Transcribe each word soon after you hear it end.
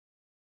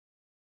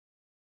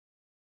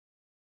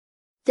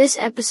This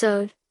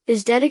episode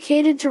is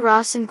dedicated to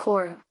Ross and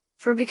Cora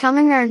for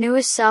becoming our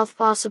newest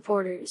Southpaw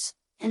supporters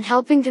and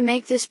helping to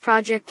make this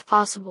project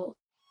possible.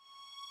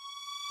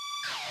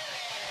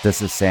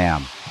 This is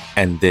Sam.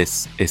 And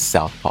this is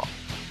Southpaw.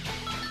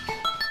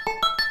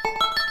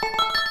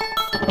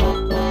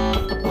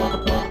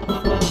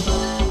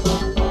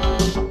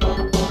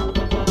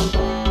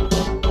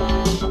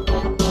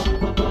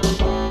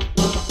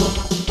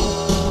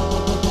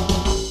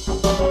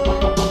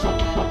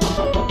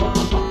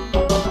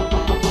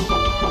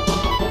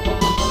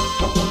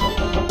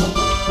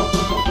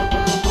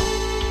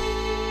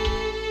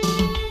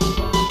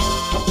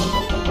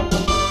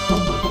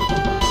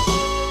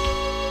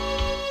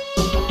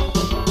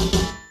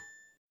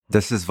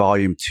 This is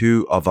volume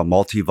 2 of a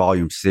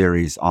multi-volume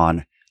series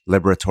on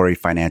liberatory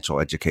financial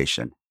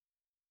education.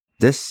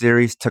 This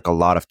series took a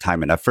lot of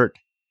time and effort,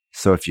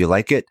 so if you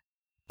like it,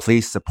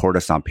 please support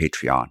us on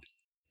Patreon.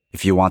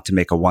 If you want to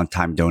make a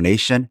one-time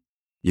donation,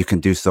 you can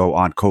do so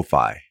on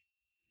Ko-Fi.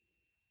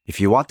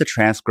 If you want the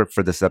transcript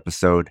for this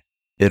episode,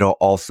 it'll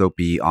also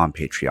be on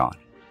Patreon.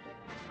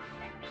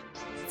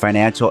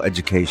 Financial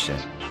Education,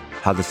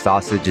 How the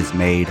Sausage is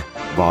Made,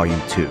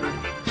 Volume 2.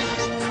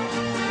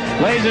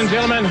 Ladies and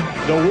gentlemen,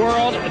 the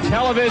world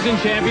television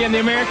champion,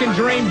 the American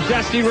dream,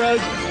 Dusty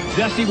Rhodes.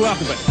 Dusty,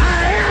 welcome.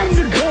 I am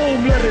the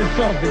cold-blooded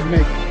sausage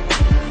maker.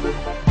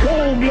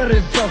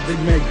 Cold-blooded sausage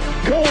maker.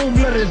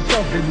 Cold-blooded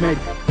sausage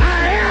maker.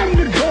 I am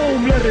the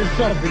cold-blooded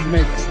sausage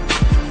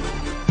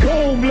maker.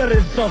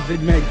 Cold-blooded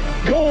sausage maker.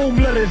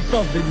 Cold-blooded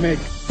sausage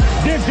maker.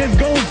 This is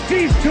going to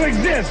cease to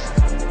exist.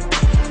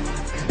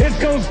 It's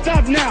going to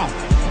stop now.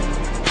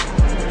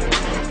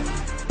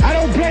 I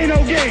don't play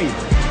no game.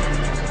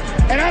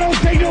 And I don't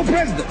take no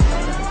president.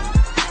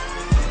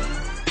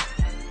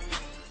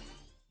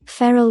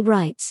 Ferrell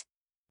writes,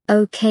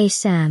 "Okay,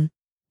 Sam.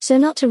 So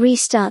not to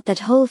restart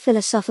that whole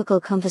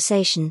philosophical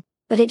conversation,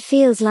 but it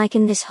feels like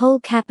in this whole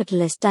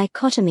capitalist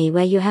dichotomy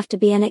where you have to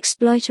be an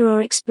exploiter or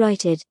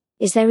exploited,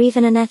 is there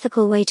even an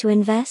ethical way to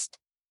invest?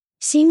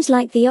 Seems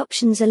like the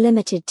options are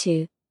limited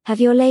to, have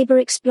your labor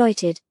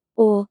exploited,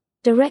 or,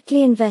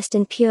 directly invest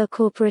in pure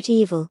corporate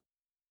evil.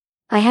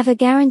 I have a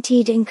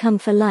guaranteed income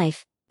for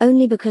life,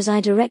 only because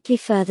I directly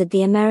furthered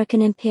the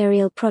American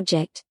imperial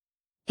project.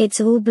 It's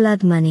all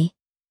blood money."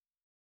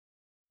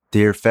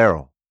 Dear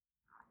Ferrell,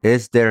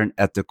 is there an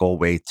ethical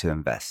way to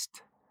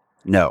invest?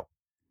 No.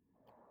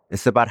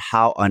 It's about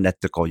how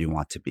unethical you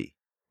want to be.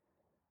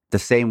 The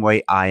same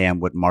way I am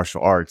with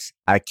martial arts,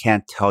 I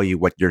can't tell you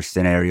what your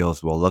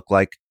scenarios will look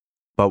like,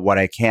 but what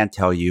I can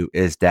tell you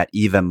is that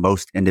even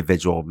most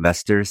individual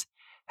investors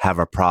have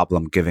a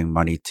problem giving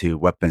money to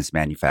weapons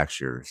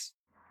manufacturers.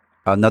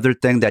 Another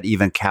thing that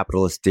even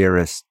capitalist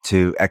theorists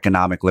to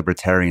economic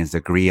libertarians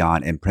agree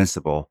on in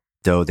principle,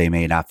 though they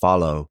may not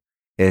follow,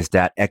 is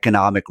that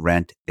economic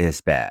rent is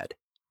bad.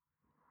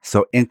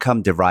 So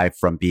income derived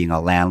from being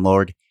a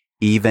landlord,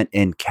 even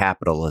in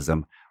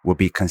capitalism, will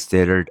be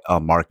considered a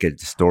market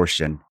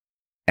distortion,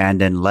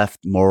 and in left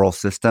moral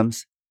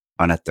systems,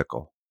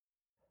 unethical.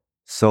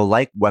 So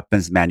like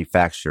weapons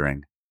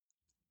manufacturing,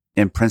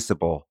 in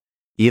principle,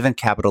 even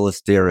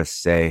capitalist theorists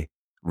say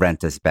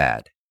rent is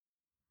bad.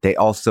 They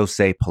also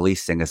say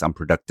policing is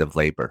unproductive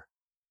labor.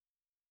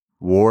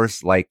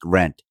 Wars like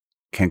rent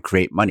can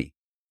create money,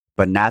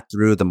 but not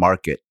through the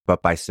market, but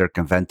by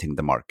circumventing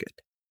the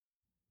market.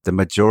 The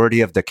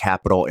majority of the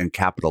capital in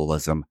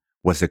capitalism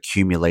was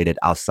accumulated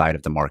outside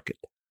of the market.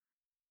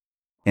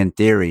 In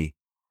theory,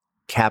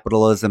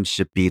 capitalism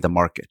should be the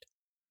market.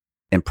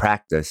 In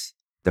practice,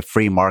 the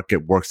free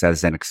market works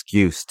as an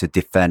excuse to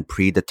defend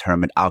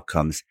predetermined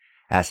outcomes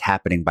as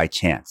happening by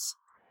chance.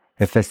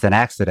 If it's an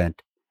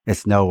accident,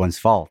 it's no one's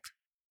fault.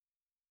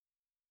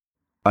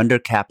 Under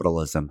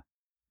capitalism,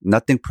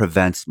 nothing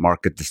prevents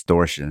market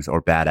distortions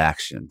or bad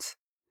actions,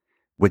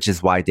 which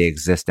is why they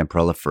exist and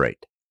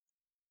proliferate.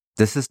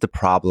 This is the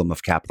problem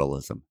of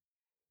capitalism.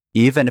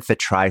 Even if it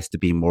tries to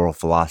be moral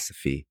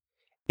philosophy,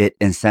 it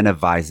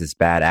incentivizes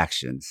bad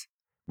actions,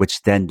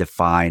 which then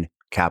define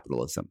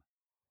capitalism.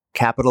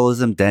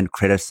 Capitalism then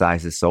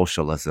criticizes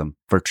socialism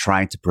for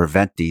trying to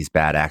prevent these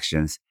bad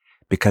actions,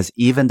 because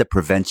even the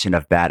prevention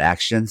of bad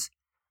actions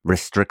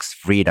restricts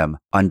freedom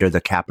under the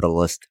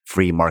capitalist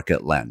free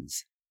market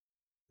lens.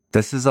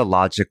 This is a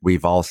logic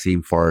we've all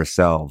seen for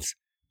ourselves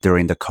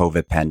during the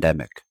COVID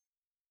pandemic.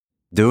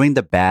 Doing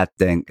the bad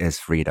thing is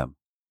freedom.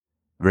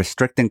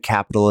 Restricting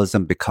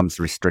capitalism becomes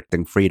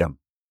restricting freedom.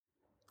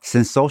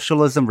 Since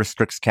socialism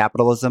restricts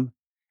capitalism,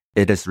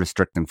 it is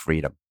restricting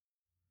freedom.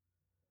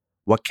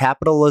 What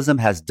capitalism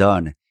has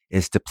done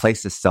is to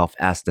place itself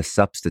as the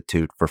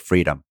substitute for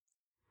freedom.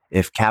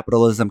 If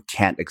capitalism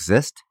can't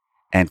exist,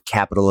 and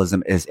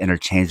capitalism is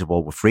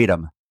interchangeable with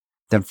freedom,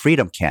 then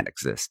freedom can't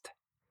exist.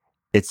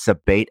 It's a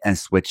bait and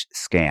switch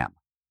scam.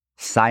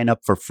 Sign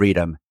up for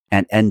freedom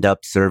and end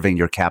up serving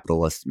your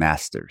capitalist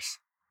masters.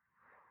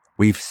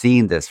 We've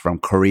seen this from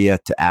Korea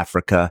to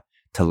Africa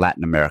to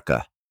Latin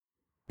America.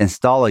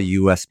 Install a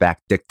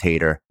US-backed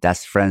dictator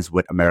that's friends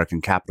with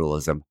American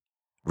capitalism,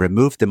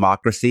 remove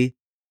democracy,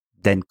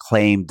 then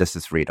claim this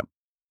is freedom.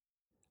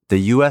 The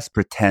US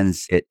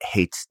pretends it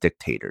hates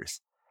dictators,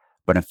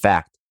 but in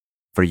fact,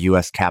 for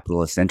US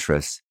capitalist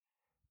interests,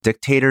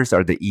 dictators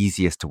are the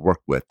easiest to work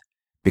with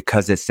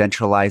because it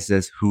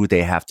centralizes who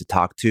they have to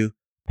talk to,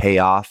 pay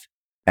off,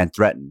 and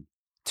threaten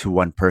to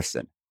one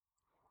person.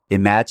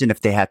 Imagine if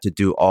they had to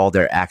do all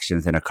their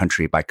actions in a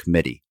country by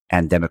committee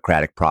and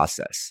democratic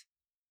process.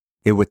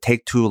 It would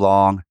take too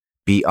long,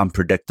 be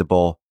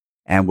unpredictable,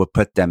 and would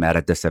put them at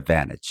a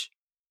disadvantage.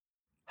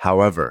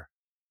 However,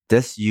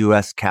 this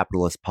U.S.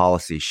 capitalist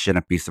policy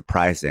shouldn't be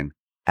surprising,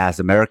 as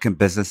American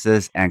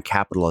businesses and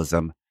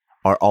capitalism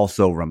are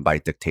also run by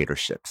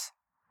dictatorships.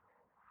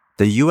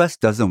 The U.S.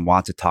 doesn't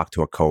want to talk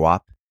to a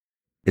co-op.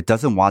 It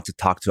doesn't want to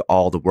talk to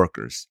all the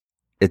workers.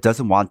 It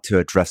doesn't want to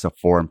address a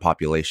foreign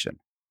population.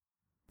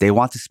 They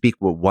want to speak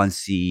with one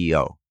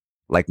CEO,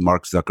 like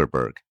Mark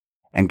Zuckerberg,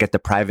 and get the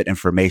private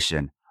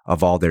information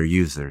of all their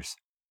users.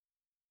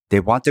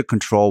 They want to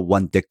control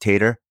one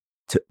dictator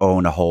to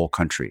own a whole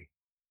country.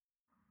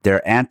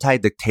 Their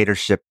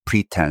anti-dictatorship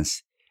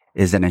pretense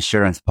is an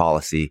insurance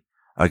policy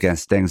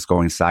against things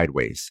going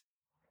sideways.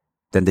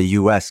 Then the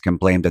US can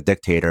blame the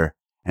dictator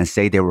and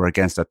say they were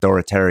against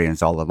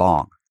authoritarians all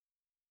along,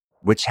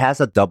 which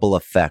has a double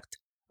effect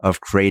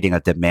of creating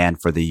a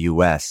demand for the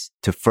US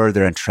to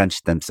further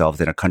entrench themselves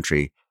in a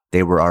country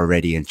they were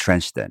already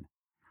entrenched in,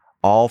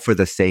 all for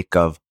the sake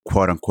of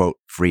quote-unquote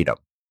freedom.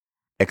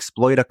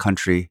 Exploit a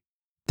country,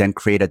 then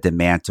create a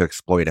demand to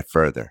exploit it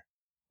further.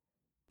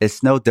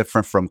 It's no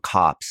different from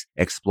cops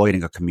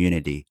exploiting a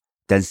community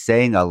than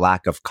saying a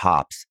lack of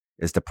cops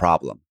is the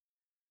problem,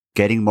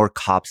 getting more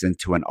cops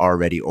into an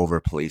already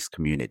overpoliced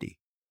community.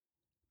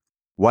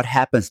 What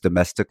happens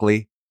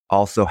domestically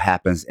also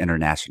happens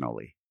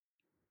internationally.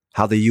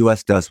 How the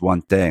US does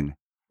one thing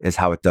is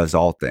how it does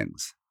all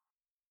things.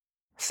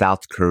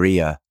 South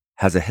Korea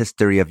has a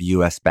history of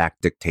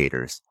US-backed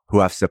dictators who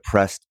have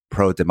suppressed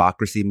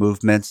pro-democracy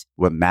movements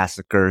with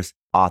massacres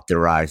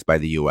authorized by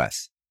the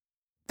US.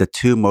 The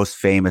two most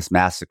famous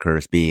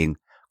massacres being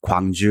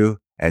Gwangju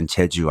and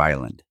Jeju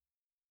Island.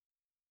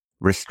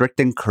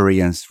 Restricting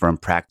Koreans from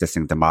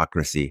practicing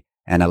democracy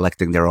and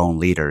electing their own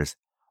leaders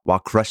while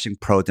crushing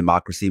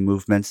pro-democracy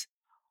movements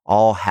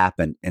all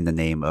happen in the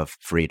name of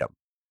freedom.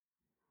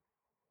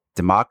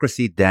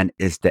 Democracy then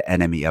is the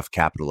enemy of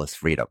capitalist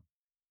freedom.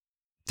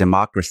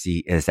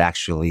 Democracy is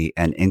actually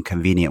an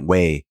inconvenient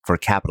way for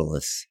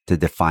capitalists to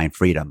define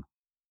freedom,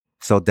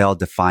 so they'll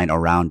define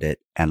around it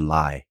and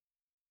lie.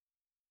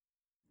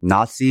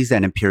 Nazis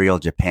and Imperial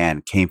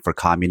Japan came for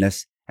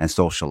communists and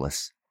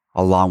socialists,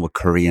 along with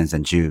Koreans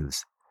and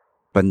Jews,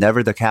 but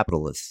never the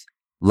capitalists.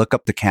 Look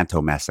up the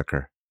Kanto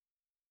Massacre.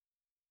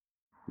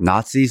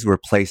 Nazis were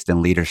placed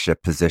in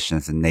leadership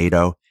positions in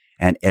NATO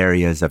and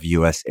areas of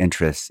U.S.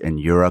 interests in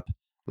Europe,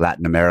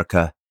 Latin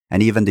America,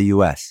 and even the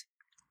U.S.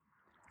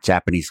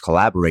 Japanese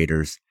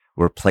collaborators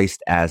were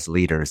placed as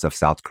leaders of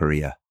South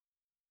Korea.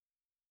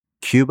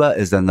 Cuba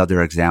is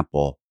another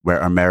example where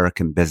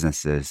American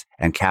businesses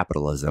and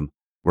capitalism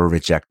were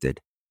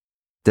rejected.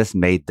 This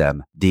made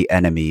them the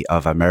enemy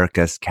of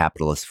America's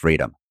capitalist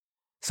freedom,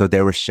 so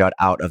they were shut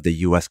out of the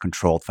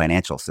U.S.-controlled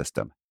financial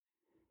system.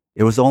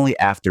 It was only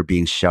after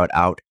being shut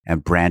out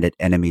and branded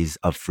enemies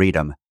of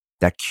freedom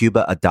that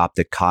Cuba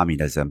adopted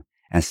communism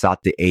and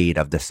sought the aid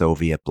of the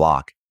Soviet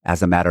bloc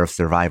as a matter of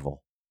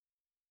survival.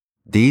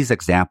 These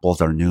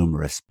examples are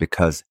numerous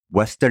because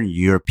Western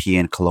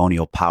European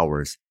colonial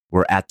powers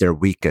were at their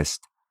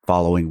weakest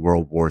following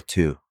World War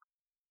II.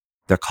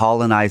 The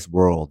colonized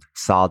world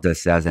saw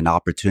this as an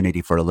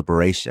opportunity for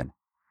liberation.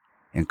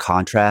 In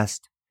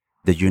contrast,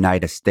 the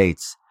United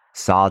States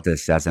saw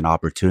this as an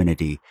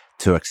opportunity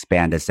to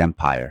expand its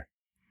empire.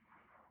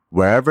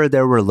 Wherever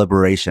there were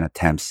liberation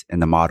attempts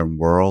in the modern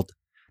world,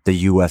 the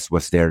U.S.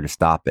 was there to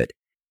stop it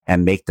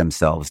and make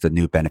themselves the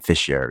new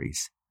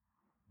beneficiaries.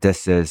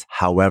 This is,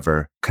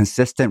 however,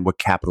 consistent with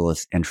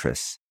capitalist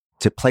interests,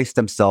 to place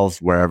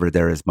themselves wherever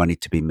there is money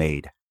to be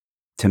made,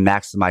 to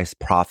maximize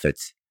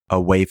profits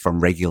away from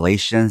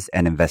regulations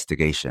and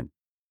investigation.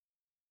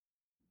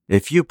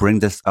 If you bring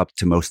this up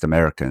to most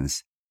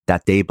Americans,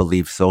 that they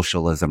believe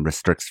socialism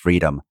restricts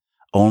freedom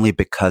only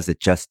because it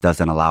just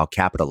doesn't allow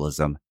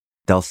capitalism,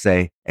 they'll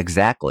say,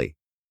 exactly.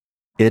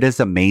 It is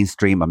a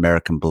mainstream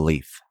American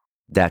belief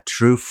that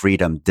true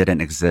freedom didn't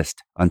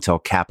exist until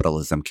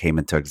capitalism came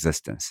into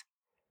existence.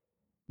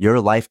 Your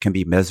life can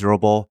be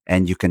miserable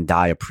and you can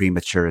die a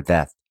premature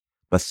death,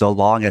 but so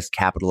long as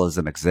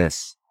capitalism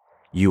exists,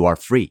 you are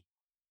free.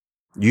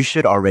 You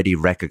should already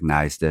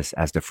recognize this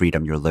as the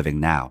freedom you're living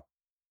now.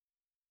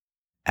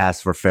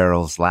 As for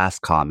Farrell's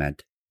last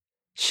comment,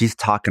 she's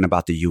talking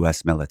about the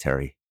U.S.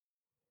 military.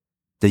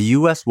 The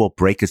U.S. will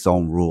break its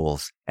own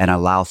rules and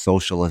allow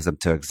socialism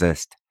to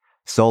exist,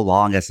 so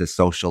long as it's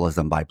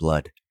socialism by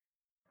blood.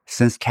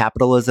 Since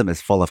capitalism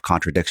is full of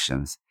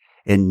contradictions,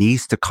 it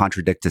needs to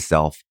contradict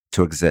itself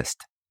to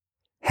exist.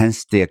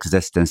 Hence the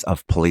existence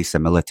of police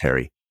and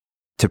military,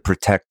 to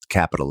protect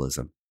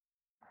capitalism.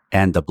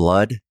 And the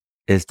blood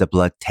is the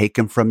blood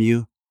taken from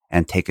you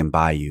and taken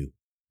by you,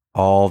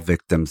 all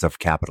victims of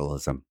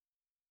capitalism.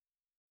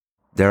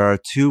 There are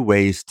two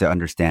ways to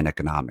understand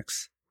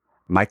economics: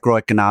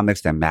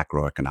 microeconomics and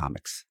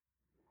macroeconomics.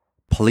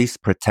 Police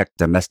protect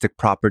domestic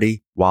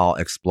property while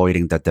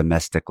exploiting the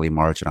domestically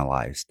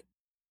marginalized.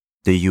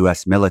 The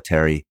U.S.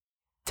 military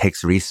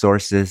takes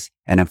resources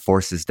and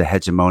enforces the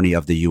hegemony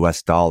of the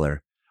U.S.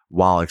 dollar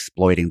while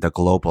exploiting the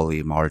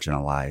globally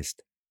marginalized.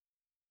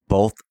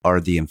 Both are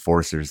the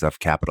enforcers of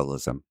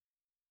capitalism.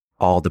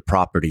 All the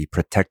property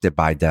protected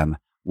by them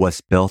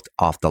was built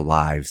off the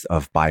lives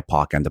of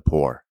BIPOC and the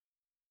poor.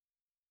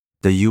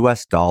 The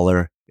U.S.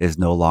 dollar is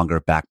no longer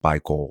backed by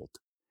gold.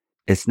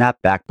 It's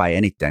not backed by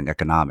anything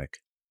economic,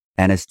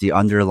 and it's the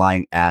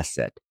underlying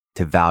asset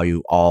to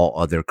value all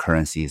other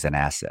currencies and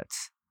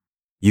assets.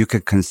 You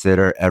could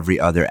consider every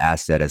other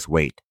asset as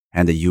weight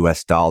and the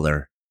US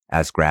dollar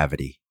as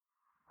gravity.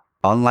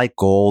 Unlike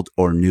gold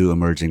or new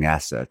emerging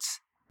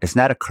assets, it's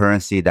not a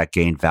currency that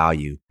gained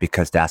value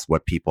because that's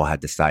what people had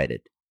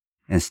decided.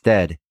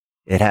 Instead,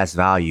 it has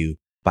value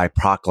by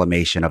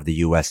proclamation of the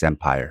US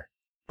empire,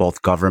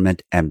 both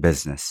government and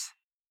business.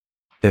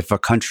 If a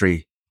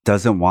country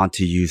doesn't want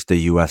to use the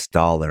US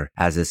dollar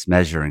as its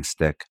measuring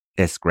stick,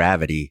 its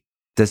gravity,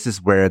 this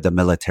is where the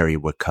military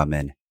would come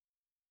in.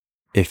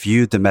 If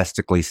you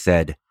domestically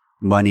said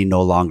money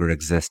no longer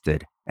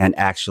existed and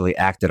actually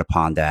acted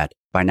upon that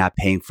by not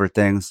paying for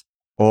things,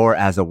 or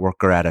as a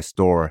worker at a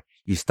store,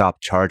 you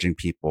stopped charging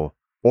people,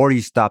 or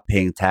you stopped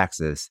paying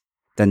taxes,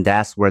 then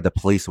that's where the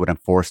police would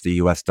enforce the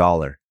US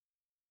dollar.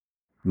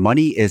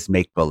 Money is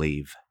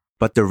make-believe,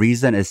 but the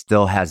reason it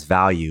still has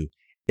value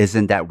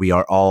isn't that we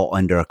are all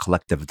under a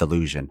collective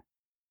delusion.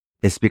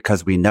 It's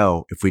because we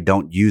know if we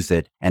don't use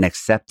it and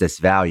accept this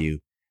value,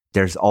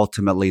 there's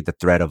ultimately the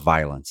threat of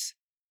violence.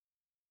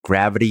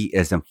 Gravity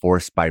is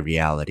enforced by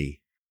reality.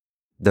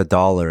 The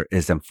dollar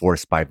is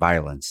enforced by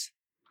violence.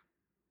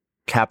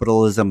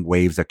 Capitalism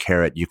waves a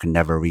carrot you can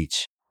never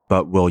reach,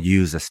 but will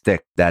use a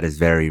stick that is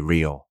very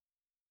real.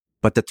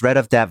 But the threat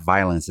of that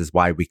violence is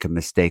why we can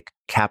mistake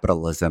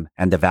capitalism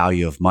and the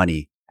value of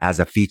money as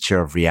a feature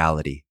of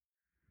reality,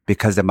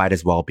 because it might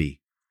as well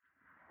be.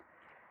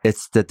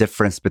 It's the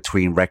difference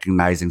between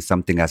recognizing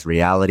something as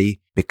reality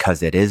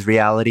because it is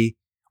reality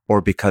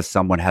or because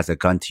someone has a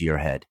gun to your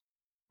head.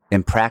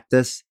 In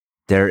practice,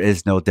 there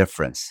is no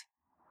difference.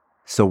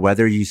 So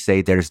whether you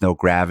say there's no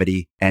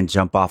gravity and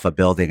jump off a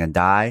building and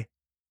die,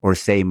 or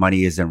say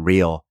money isn't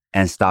real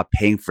and stop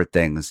paying for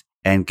things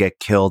and get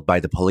killed by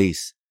the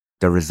police,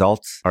 the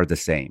results are the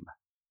same.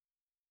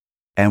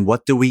 And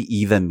what do we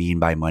even mean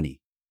by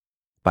money?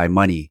 By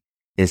money,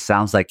 it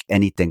sounds like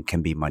anything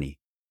can be money.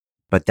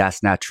 But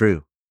that's not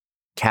true.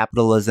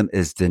 Capitalism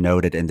is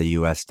denoted in the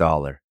US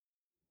dollar.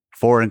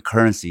 Foreign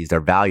currencies are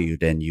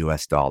valued in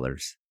US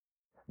dollars.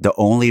 The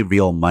only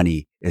real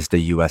money is the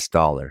US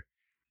dollar,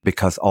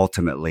 because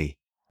ultimately,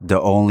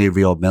 the only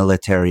real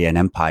military and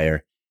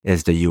empire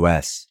is the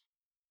US.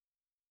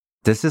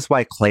 This is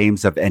why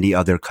claims of any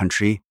other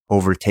country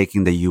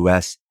overtaking the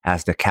US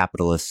as the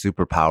capitalist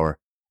superpower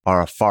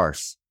are a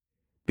farce,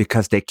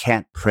 because they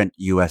can't print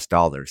US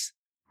dollars.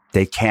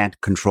 They can't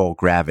control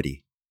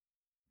gravity.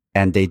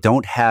 And they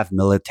don't have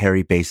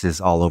military bases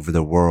all over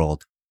the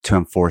world to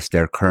enforce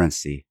their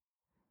currency,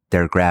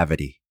 their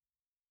gravity.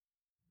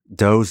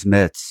 Those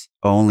myths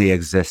only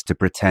exist to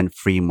pretend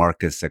free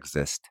markets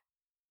exist.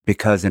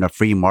 Because in a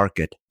free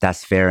market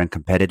that's fair and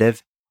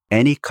competitive,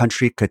 any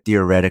country could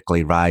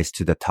theoretically rise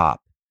to the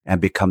top and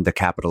become the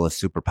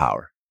capitalist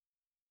superpower.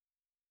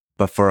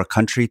 But for a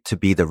country to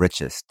be the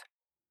richest,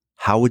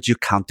 how would you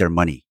count their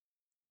money?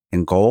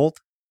 In gold?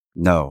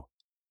 No,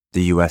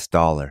 the US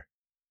dollar.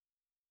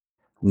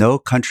 No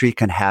country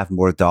can have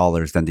more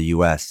dollars than the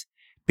US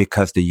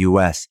because the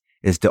US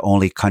is the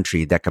only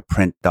country that could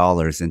print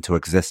dollars into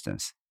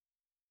existence.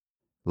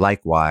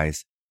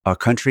 Likewise, a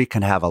country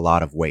can have a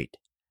lot of weight,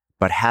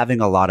 but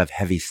having a lot of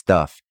heavy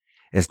stuff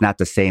is not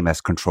the same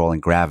as controlling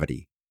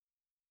gravity.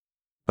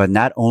 But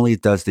not only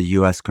does the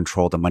US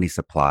control the money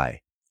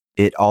supply,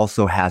 it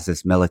also has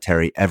its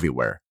military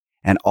everywhere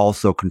and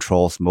also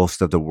controls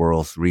most of the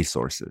world's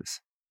resources.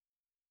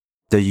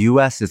 The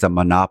US is a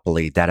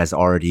monopoly that has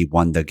already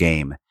won the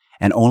game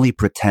and only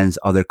pretends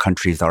other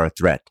countries are a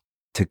threat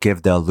to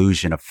give the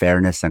illusion of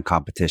fairness and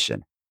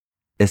competition.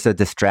 It's a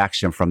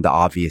distraction from the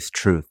obvious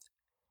truth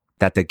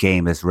that the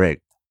game is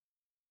rigged.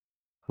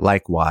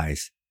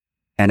 Likewise,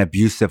 an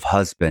abusive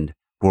husband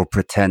will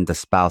pretend the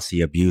spouse he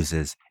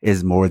abuses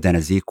is more than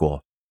his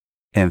equal.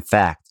 In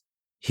fact,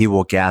 he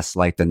will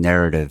gaslight the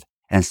narrative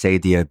and say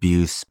the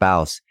abused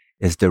spouse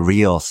is the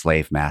real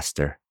slave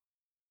master.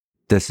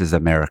 This is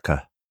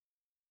America.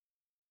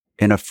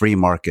 In a free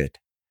market,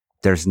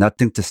 there's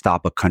nothing to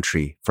stop a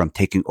country from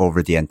taking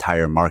over the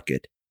entire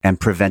market and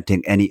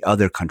preventing any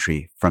other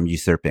country from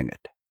usurping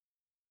it.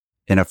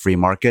 In a free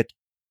market,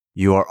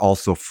 you are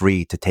also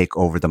free to take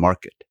over the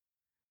market.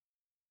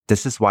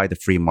 This is why the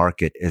free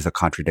market is a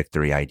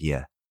contradictory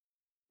idea.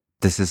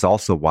 This is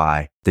also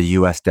why the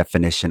US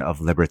definition of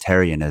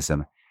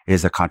libertarianism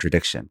is a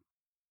contradiction.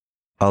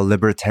 A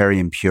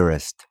libertarian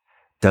purist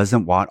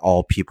doesn't want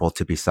all people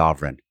to be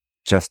sovereign,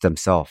 just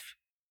themselves.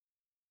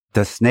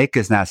 The snake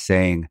is not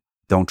saying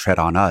don't tread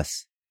on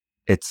us.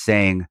 It's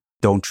saying,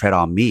 don't tread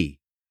on me,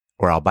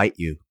 or I'll bite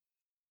you.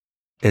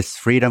 It's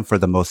freedom for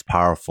the most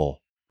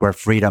powerful, where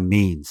freedom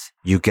means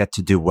you get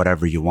to do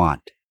whatever you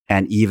want,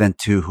 and even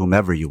to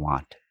whomever you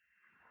want.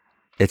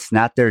 It's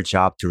not their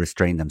job to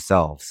restrain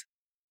themselves.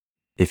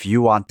 If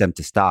you want them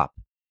to stop,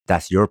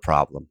 that's your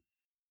problem.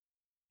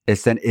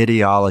 It's an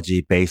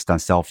ideology based on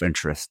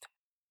self-interest,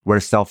 where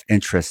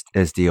self-interest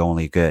is the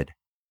only good.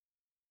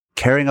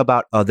 Caring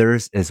about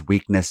others is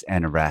weakness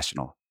and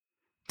irrational.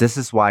 This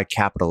is why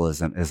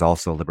capitalism is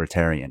also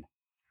libertarian.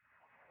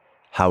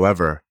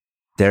 However,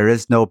 there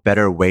is no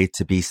better way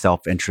to be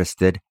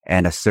self-interested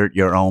and assert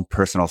your own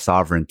personal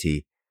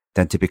sovereignty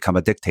than to become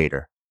a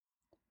dictator.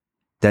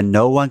 Then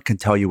no one can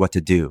tell you what to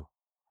do,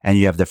 and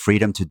you have the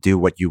freedom to do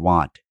what you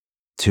want,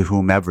 to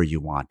whomever you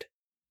want,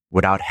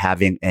 without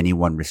having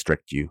anyone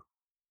restrict you.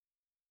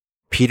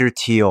 Peter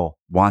Thiel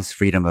wants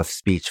freedom of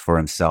speech for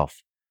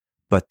himself,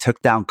 but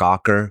took down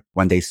Gawker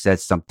when they said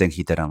something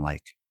he didn't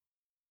like.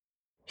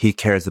 He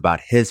cares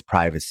about his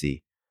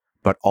privacy,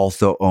 but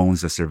also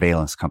owns a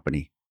surveillance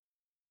company.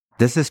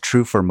 This is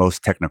true for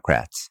most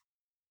technocrats.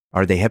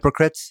 Are they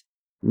hypocrites?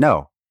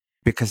 No,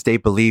 because they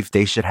believe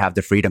they should have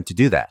the freedom to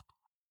do that.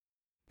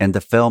 In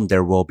the film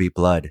There Will Be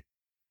Blood,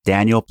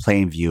 Daniel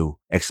Plainview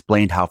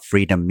explained how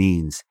freedom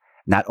means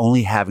not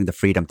only having the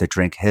freedom to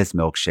drink his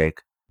milkshake,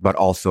 but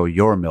also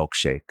your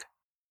milkshake.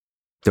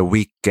 The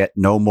weak get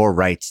no more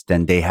rights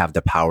than they have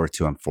the power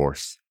to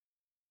enforce.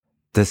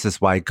 This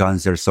is why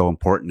guns are so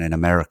important in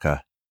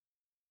America.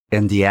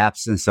 In the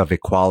absence of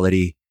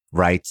equality,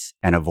 rights,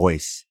 and a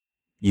voice,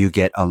 you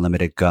get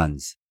unlimited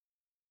guns.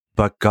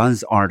 But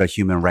guns aren't a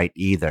human right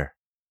either.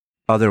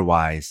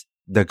 Otherwise,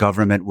 the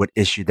government would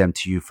issue them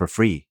to you for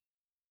free.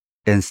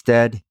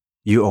 Instead,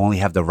 you only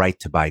have the right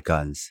to buy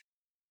guns.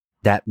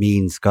 That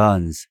means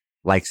guns,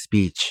 like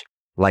speech,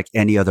 like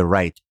any other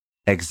right,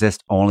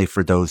 exist only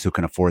for those who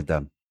can afford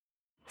them.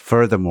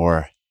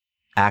 Furthermore,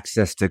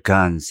 access to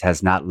guns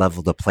has not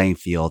leveled the playing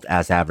field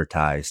as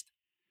advertised.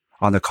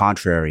 On the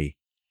contrary,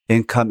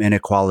 income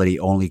inequality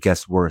only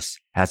gets worse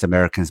as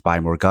Americans buy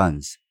more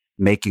guns,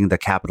 making the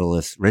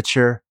capitalists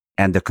richer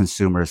and the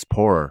consumers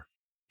poorer,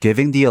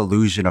 giving the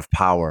illusion of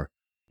power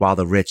while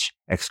the rich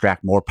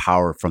extract more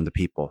power from the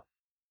people.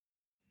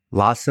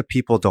 Lots of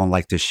people don't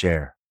like to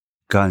share.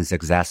 Guns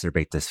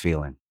exacerbate this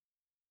feeling.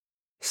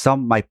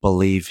 Some might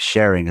believe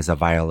sharing is a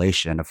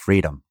violation of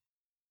freedom.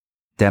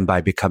 Then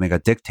by becoming a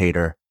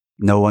dictator,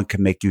 no one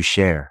can make you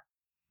share.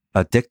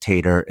 A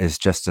dictator is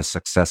just a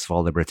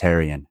successful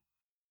libertarian.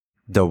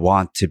 The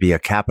want to be a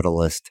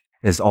capitalist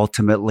is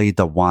ultimately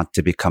the want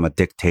to become a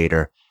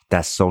dictator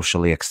that's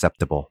socially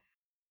acceptable.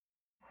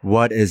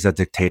 What is a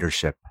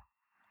dictatorship?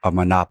 A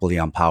monopoly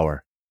on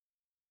power.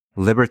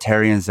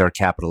 Libertarians are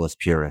capitalist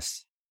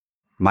purists.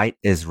 Might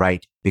is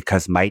right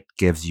because might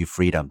gives you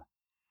freedom.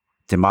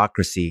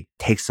 Democracy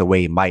takes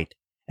away might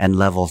and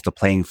levels the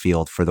playing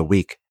field for the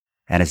weak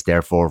and is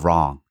therefore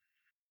wrong.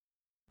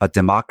 A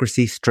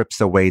democracy strips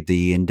away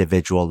the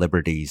individual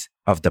liberties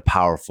of the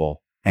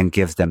powerful and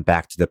gives them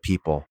back to the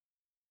people.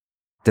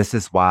 This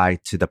is why,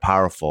 to the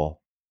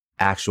powerful,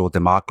 actual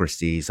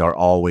democracies are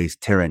always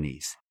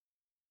tyrannies.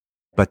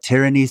 But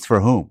tyrannies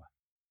for whom?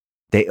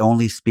 They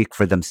only speak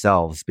for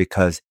themselves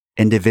because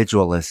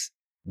individualists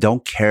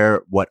don't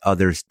care what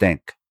others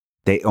think.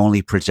 They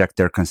only project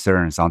their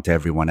concerns onto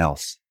everyone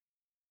else.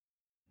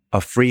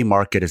 A free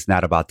market is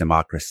not about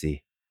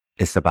democracy.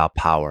 It's about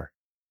power.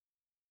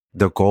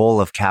 The goal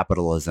of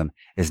capitalism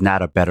is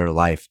not a better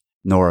life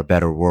nor a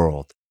better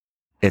world.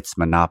 It's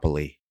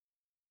monopoly.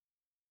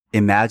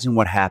 Imagine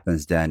what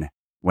happens then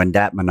when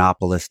that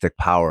monopolistic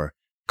power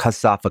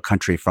cuts off a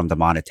country from the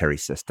monetary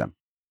system.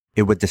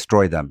 It would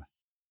destroy them.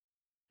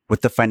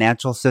 With the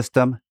financial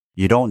system,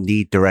 you don't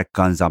need direct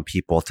guns on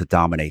people to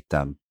dominate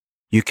them.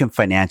 You can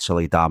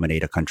financially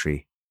dominate a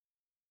country.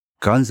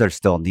 Guns are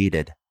still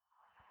needed,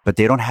 but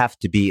they don't have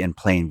to be in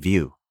plain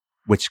view,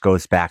 which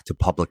goes back to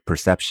public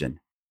perception.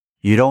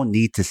 You don't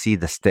need to see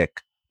the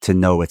stick to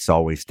know it's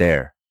always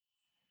there.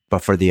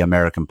 But for the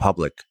American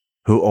public,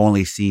 who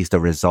only sees the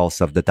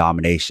results of the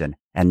domination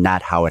and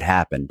not how it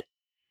happened,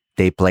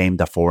 they blame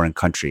the foreign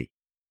country.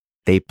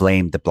 They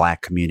blame the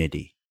black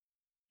community.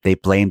 They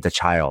blame the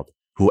child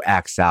who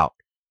acts out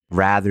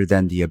rather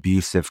than the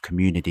abusive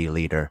community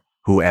leader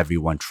who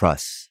everyone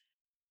trusts.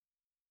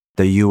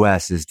 The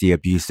U.S. is the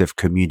abusive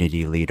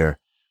community leader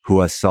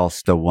who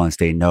assaults the ones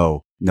they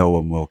know no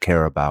one will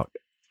care about.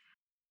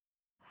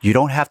 You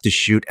don't have to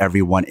shoot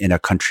everyone in a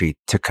country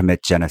to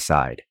commit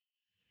genocide.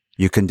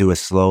 You can do it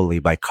slowly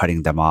by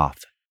cutting them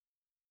off.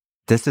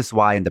 This is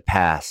why in the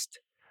past,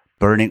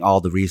 burning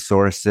all the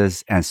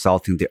resources and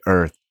salting the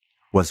earth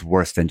was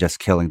worse than just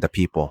killing the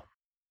people.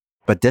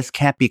 But this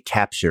can't be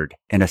captured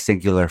in a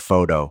singular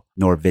photo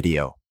nor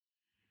video.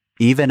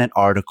 Even an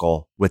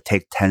article would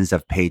take tens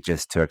of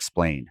pages to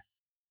explain.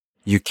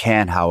 You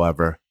can,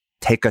 however,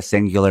 take a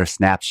singular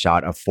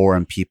snapshot of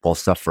foreign people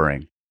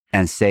suffering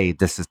and say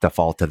this is the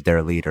fault of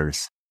their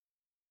leaders.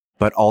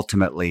 But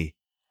ultimately,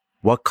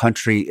 what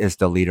country is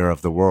the leader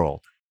of the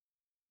world?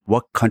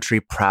 What country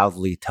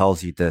proudly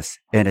tells you this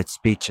in its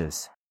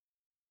speeches?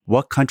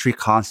 What country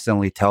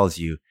constantly tells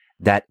you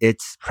that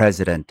its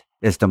president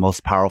is the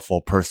most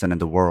powerful person in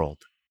the world?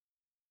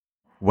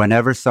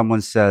 Whenever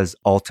someone says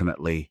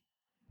ultimately,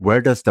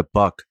 where does the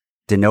buck,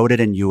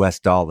 denoted in US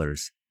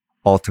dollars,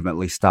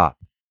 ultimately stop?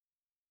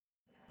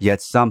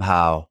 Yet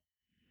somehow,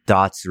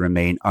 dots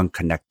remain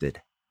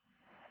unconnected.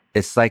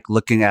 It's like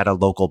looking at a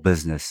local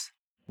business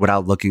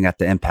without looking at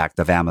the impact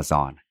of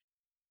Amazon.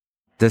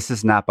 This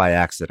is not by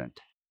accident.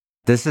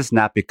 This is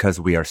not because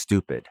we are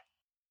stupid.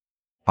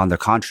 On the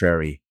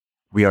contrary,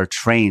 we are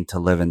trained to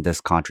live in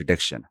this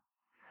contradiction.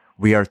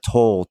 We are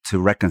told to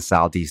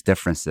reconcile these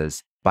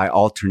differences by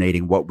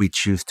alternating what we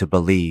choose to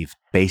believe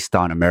based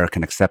on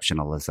American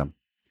exceptionalism.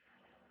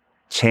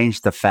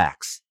 Change the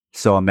facts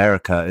so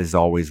America is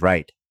always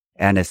right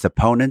and its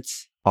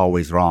opponents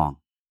always wrong.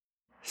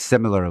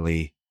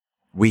 Similarly,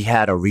 we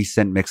had a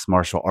recent mixed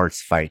martial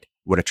arts fight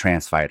with a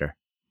trans fighter.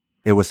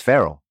 It was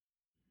Farrell.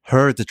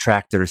 Her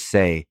detractors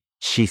say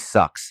she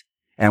sucks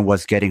and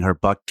was getting her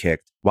butt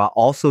kicked while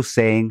also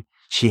saying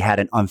she had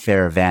an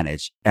unfair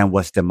advantage and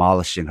was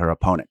demolishing her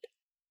opponent.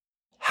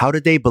 How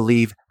did they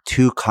believe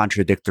two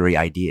contradictory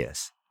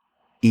ideas?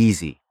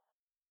 Easy.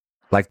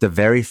 Like the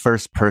very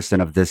first person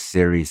of this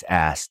series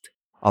asked,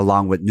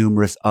 along with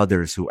numerous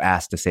others who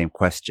asked the same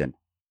question.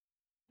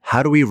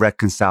 How do we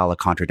reconcile a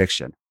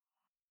contradiction?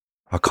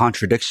 A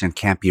contradiction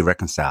can't be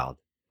reconciled.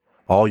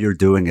 All you're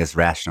doing is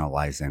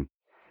rationalizing,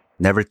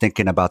 never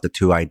thinking about the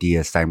two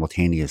ideas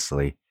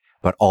simultaneously,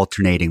 but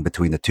alternating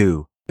between the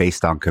two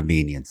based on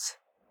convenience.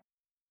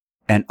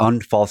 An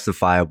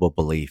unfalsifiable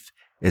belief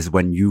is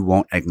when you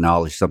won't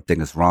acknowledge something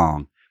is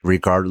wrong,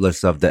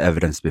 regardless of the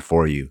evidence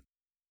before you.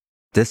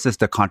 This is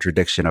the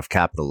contradiction of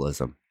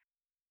capitalism.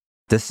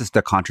 This is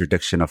the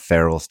contradiction of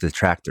Farrell's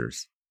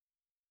detractors.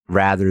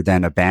 Rather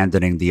than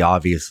abandoning the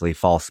obviously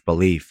false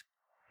belief,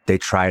 they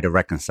try to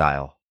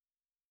reconcile.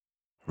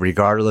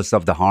 Regardless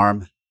of the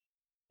harm,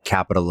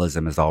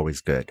 capitalism is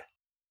always good.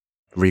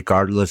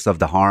 Regardless of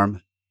the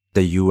harm,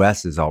 the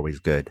US is always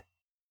good.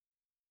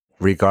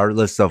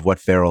 Regardless of what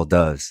Farrell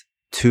does,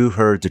 to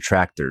her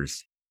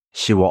detractors,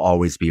 she will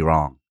always be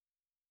wrong.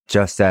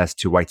 Just as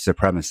to white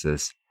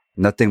supremacists,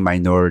 nothing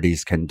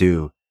minorities can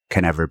do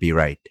can ever be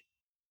right.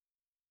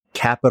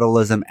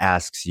 Capitalism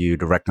asks you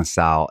to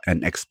reconcile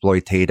an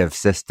exploitative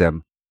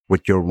system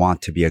with your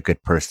want to be a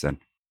good person.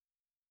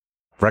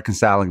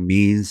 Reconciling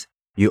means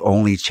you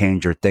only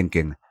change your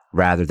thinking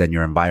rather than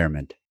your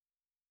environment.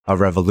 A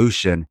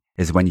revolution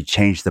is when you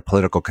change the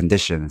political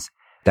conditions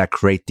that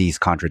create these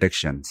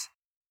contradictions.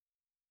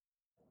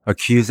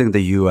 Accusing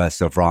the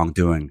US of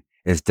wrongdoing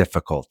is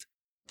difficult,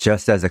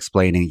 just as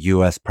explaining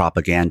US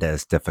propaganda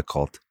is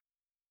difficult.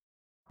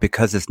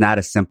 Because it's not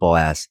as simple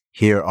as,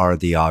 here are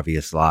the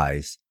obvious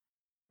lies.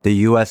 The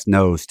US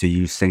knows to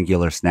use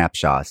singular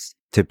snapshots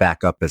to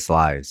back up its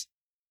lies.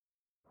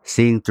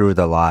 Seeing through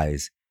the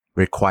lies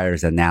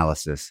requires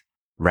analysis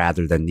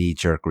rather than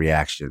knee-jerk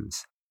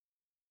reactions.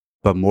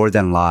 But more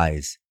than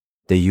lies,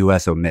 the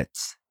US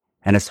omits,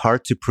 and it's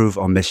hard to prove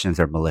omissions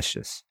are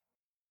malicious.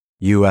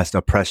 US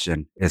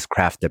oppression is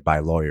crafted by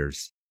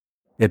lawyers.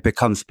 It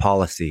becomes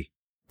policy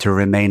to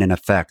remain in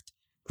effect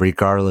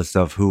regardless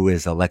of who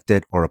is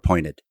elected or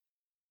appointed.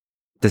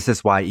 This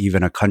is why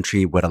even a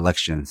country with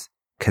elections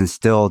can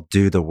still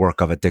do the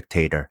work of a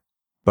dictator,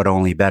 but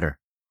only better.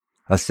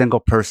 A single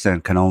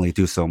person can only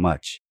do so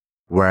much,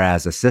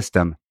 whereas a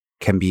system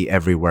can be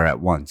everywhere at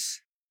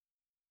once.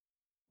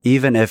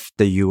 Even if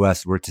the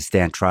US were to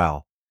stand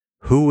trial,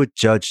 who would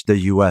judge the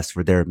US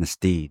for their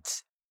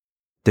misdeeds?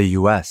 The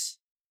US.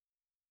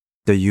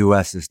 The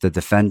US is the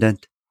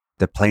defendant,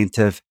 the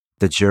plaintiff,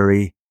 the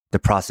jury, the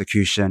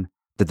prosecution,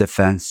 the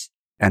defense,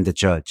 and the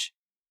judge.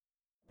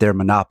 Their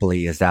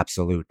monopoly is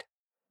absolute,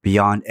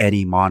 beyond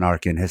any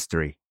monarch in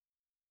history.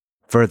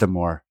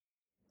 Furthermore,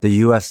 the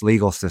US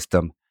legal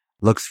system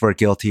looks for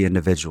guilty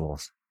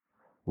individuals.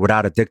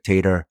 Without a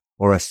dictator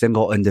or a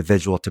single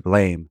individual to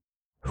blame,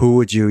 who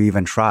would you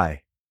even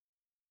try?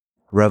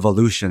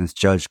 Revolutions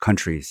judge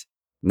countries,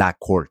 not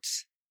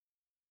courts.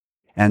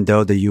 And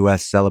though the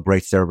US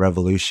celebrates their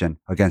revolution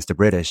against the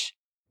British,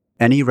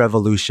 any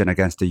revolution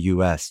against the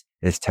US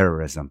is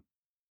terrorism.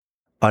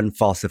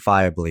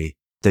 Unfalsifiably,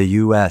 the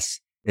US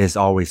is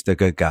always the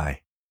good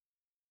guy.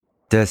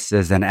 This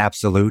is an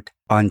absolute,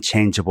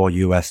 unchangeable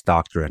US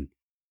doctrine.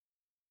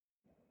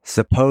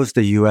 Suppose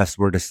the US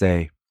were to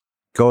say,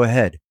 go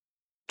ahead,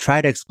 try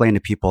to explain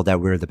to people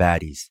that we're the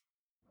baddies.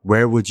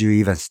 Where would you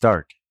even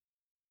start?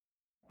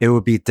 It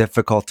would be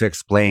difficult to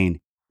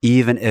explain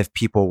even if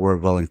people were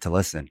willing to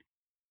listen.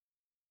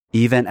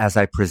 Even as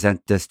I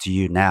present this to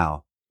you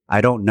now,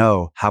 I don't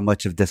know how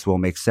much of this will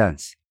make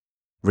sense,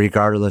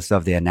 regardless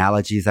of the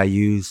analogies I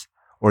use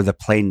or the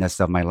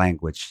plainness of my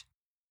language.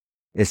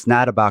 It's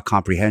not about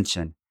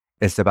comprehension,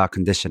 it's about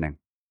conditioning.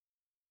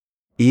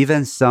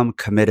 Even some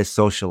committed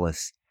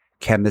socialists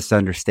can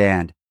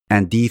misunderstand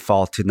and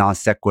default to non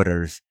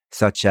sequiturs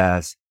such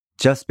as,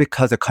 just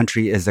because a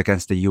country is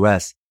against the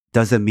US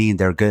doesn't mean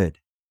they're good.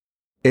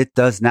 It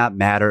does not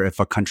matter if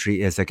a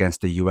country is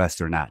against the US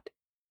or not.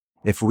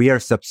 If we are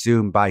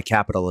subsumed by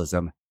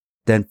capitalism,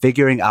 then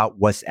figuring out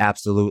what's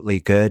absolutely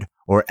good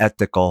or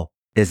ethical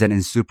is an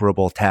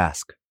insuperable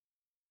task.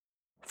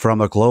 From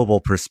a global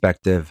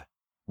perspective,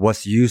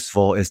 what's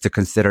useful is to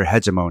consider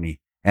hegemony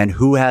and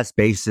who has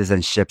bases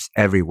and ships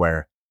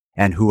everywhere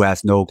and who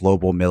has no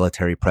global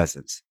military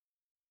presence.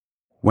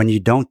 When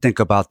you don't think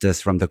about this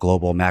from the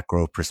global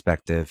macro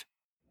perspective,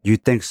 you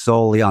think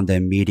solely on the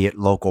immediate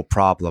local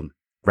problem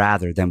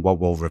rather than what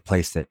will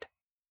replace it.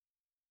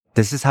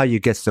 This is how you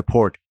get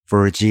support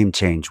for regime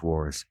change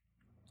wars,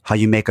 how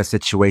you make a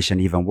situation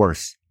even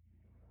worse,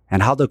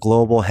 and how the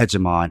global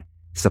hegemon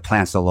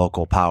supplants the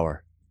local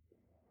power.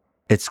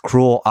 It's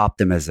cruel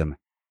optimism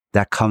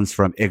that comes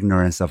from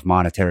ignorance of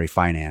monetary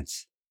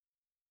finance.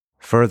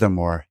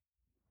 Furthermore,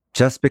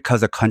 just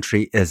because a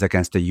country is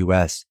against the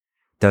US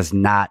does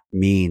not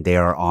mean they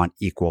are on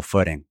equal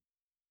footing.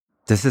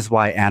 This is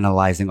why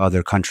analyzing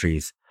other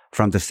countries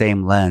from the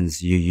same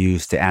lens you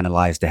use to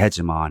analyze the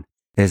hegemon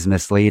is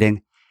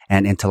misleading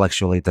and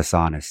intellectually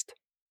dishonest.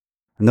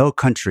 No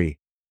country,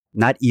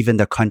 not even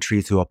the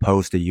countries who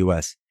oppose the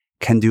US,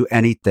 can do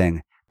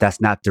anything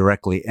that's not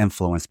directly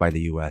influenced by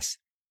the US.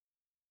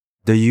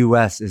 The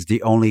US is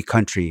the only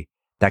country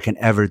that can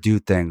ever do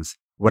things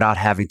without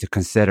having to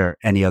consider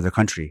any other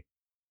country.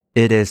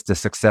 It is the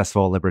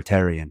successful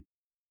libertarian.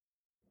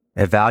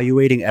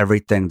 Evaluating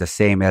everything the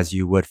same as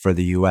you would for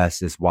the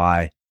US is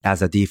why,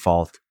 as a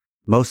default,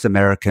 most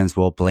Americans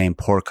will blame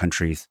poor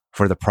countries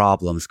for the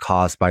problems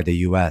caused by the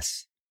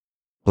US,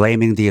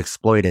 blaming the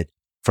exploited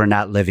for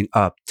not living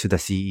up to the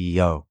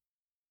CEO.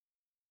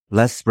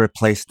 Let's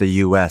replace the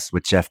US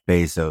with Jeff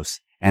Bezos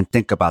and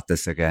think about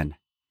this again.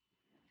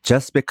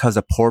 Just because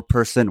a poor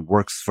person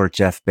works for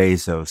Jeff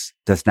Bezos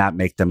does not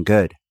make them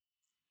good.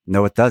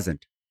 No, it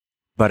doesn't.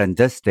 But in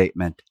this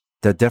statement,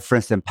 the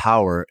difference in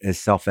power is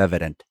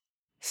self-evident,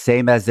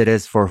 same as it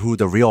is for who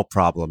the real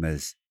problem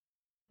is.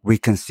 We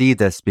can see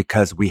this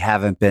because we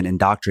haven't been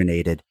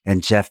indoctrinated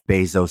in Jeff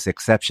Bezos'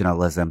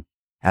 exceptionalism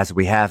as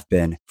we have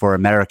been for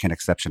American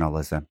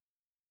exceptionalism.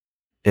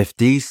 If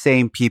these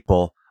same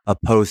people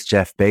oppose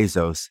Jeff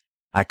Bezos,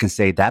 I can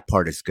say that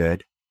part is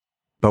good.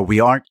 But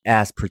we aren't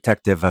as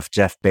protective of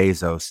Jeff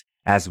Bezos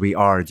as we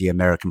are the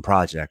American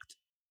project.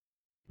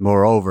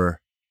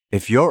 Moreover,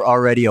 if you're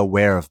already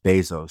aware of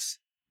Bezos,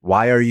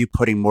 why are you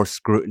putting more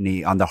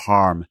scrutiny on the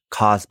harm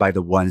caused by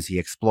the ones he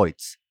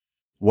exploits?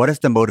 What is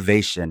the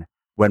motivation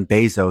when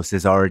Bezos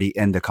is already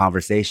in the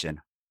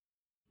conversation?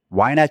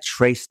 Why not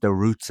trace the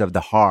roots of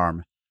the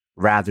harm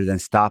rather than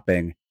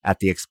stopping at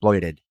the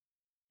exploited?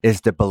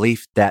 Is the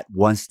belief that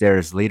once there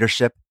is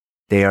leadership,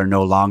 they are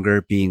no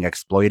longer being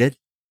exploited?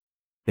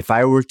 If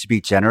I were to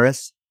be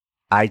generous,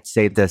 I'd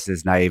say this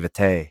is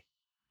naivete.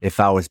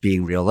 If I was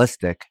being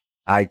realistic,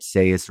 I'd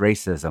say it's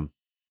racism.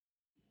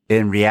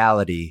 In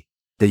reality,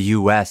 the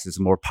US is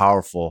more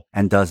powerful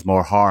and does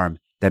more harm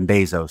than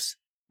Bezos,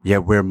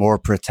 yet we're more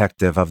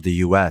protective of the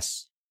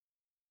US.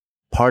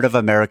 Part of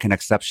American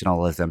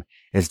exceptionalism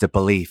is the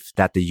belief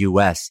that the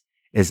US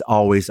is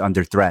always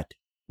under threat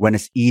when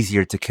it's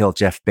easier to kill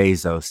Jeff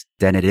Bezos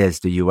than it is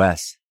the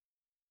US.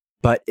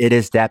 But it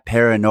is that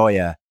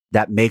paranoia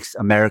that makes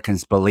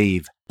Americans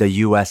believe the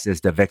US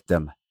is the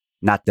victim,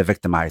 not the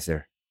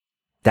victimizer.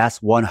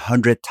 That's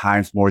 100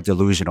 times more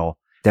delusional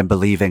than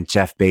believing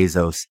Jeff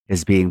Bezos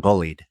is being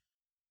bullied.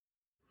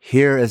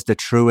 Here is the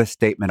truest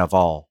statement of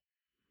all.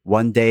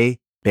 One day,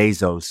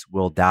 Bezos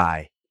will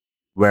die,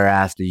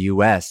 whereas the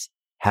US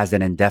has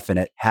an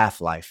indefinite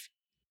half-life.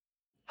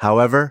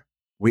 However,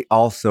 we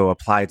also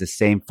apply the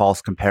same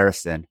false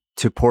comparison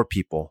to poor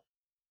people,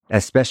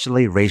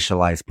 especially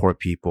racialized poor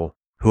people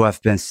who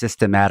have been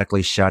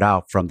systematically shut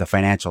out from the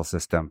financial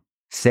system,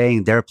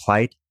 saying their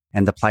plight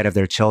and the plight of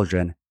their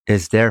children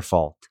is their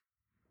fault.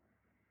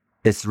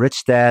 It's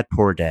rich dad,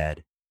 poor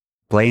dad.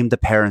 Blame the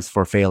parents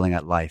for failing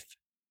at life.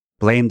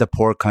 Blame the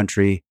poor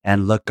country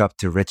and look up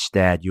to Rich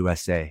Dad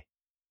USA.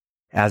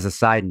 As a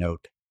side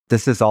note,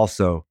 this is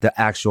also the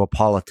actual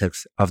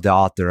politics of the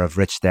author of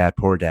Rich Dad,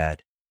 Poor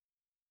Dad.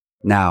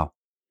 Now,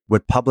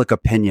 with public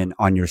opinion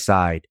on your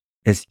side,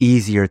 it's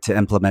easier to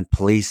implement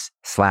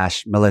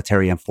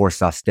police/military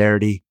enforced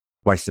austerity,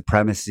 white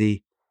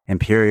supremacy,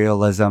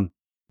 imperialism,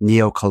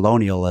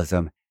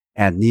 neocolonialism,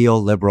 and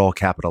neoliberal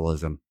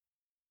capitalism.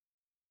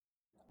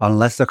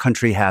 Unless a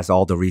country has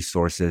all the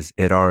resources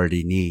it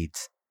already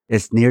needs,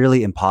 it's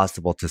nearly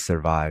impossible to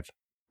survive.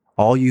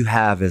 All you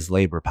have is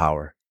labor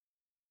power.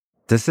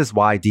 This is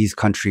why these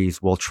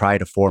countries will try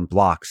to form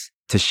blocs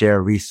to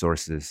share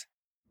resources.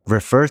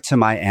 Refer to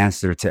my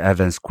answer to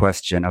Evan's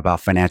question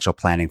about financial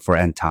planning for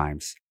end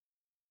times.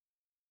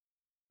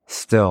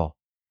 Still,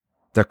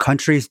 the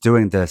countries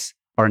doing this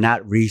are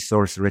not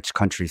resource-rich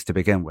countries to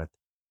begin with.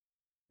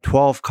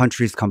 12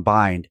 countries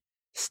combined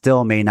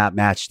still may not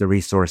match the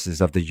resources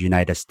of the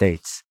United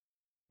States,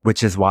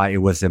 which is why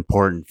it was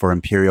important for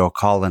imperial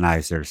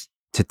colonizers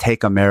to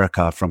take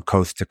America from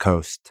coast to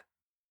coast.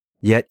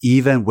 Yet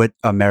even with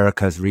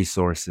America's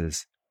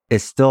resources, it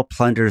still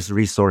plunders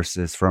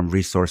resources from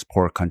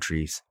resource-poor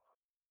countries.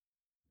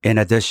 In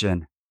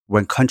addition,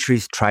 when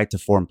countries try to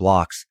form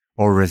blocs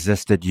or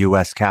resisted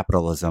U.S.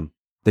 capitalism,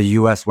 the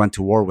U.S. went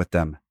to war with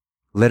them,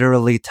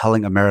 literally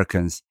telling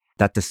Americans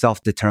that the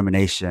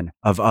self-determination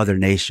of other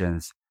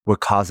nations would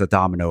cause a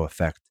domino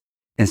effect,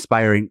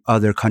 inspiring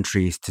other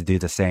countries to do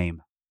the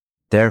same.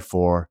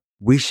 Therefore,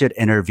 we should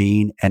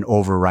intervene and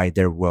override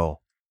their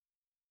will.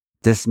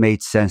 This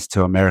made sense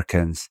to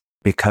Americans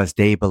because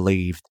they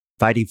believed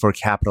fighting for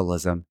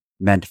capitalism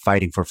meant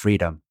fighting for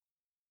freedom.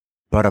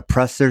 But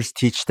oppressors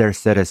teach their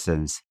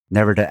citizens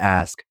never to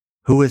ask,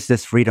 who is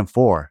this freedom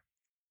for?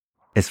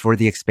 It's for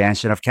the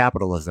expansion of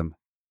capitalism.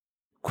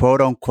 Quote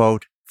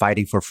unquote,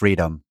 fighting for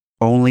freedom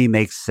only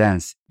makes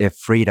sense if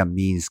freedom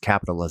means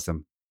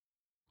capitalism.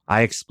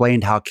 I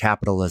explained how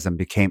capitalism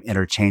became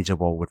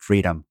interchangeable with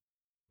freedom,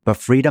 but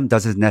freedom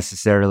doesn't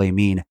necessarily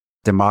mean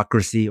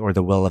democracy or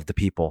the will of the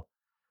people.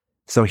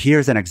 So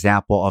here's an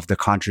example of the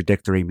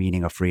contradictory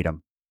meaning of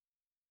freedom.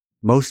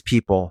 Most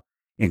people,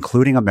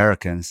 including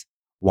Americans,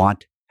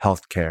 want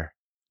healthcare.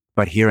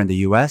 But here in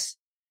the US,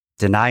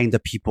 denying the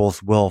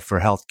people's will for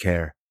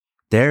healthcare,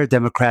 their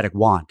democratic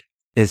want,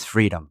 is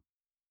freedom.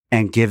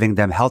 And giving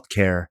them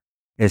healthcare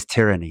is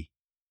tyranny.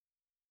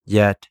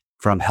 Yet,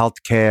 from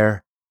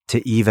healthcare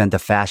to even the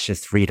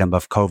fascist freedom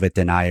of COVID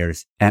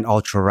deniers and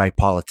ultra-right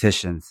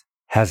politicians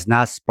has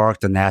not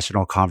sparked a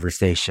national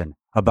conversation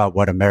about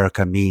what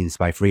America means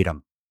by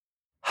freedom.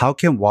 How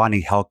can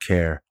wanting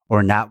healthcare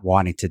or not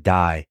wanting to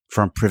die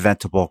from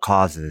preventable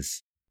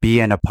causes be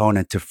an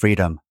opponent to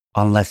freedom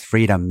unless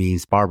freedom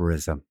means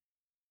barbarism?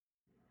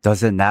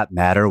 Does it not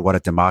matter what a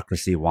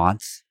democracy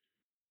wants?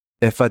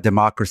 If a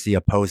democracy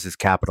opposes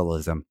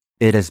capitalism,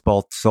 it is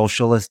both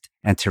socialist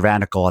and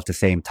tyrannical at the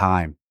same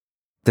time.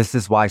 This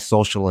is why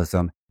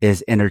socialism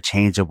is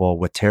interchangeable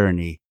with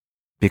tyranny,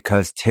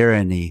 because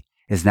tyranny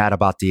is not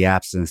about the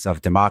absence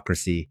of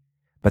democracy,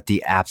 but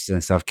the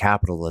absence of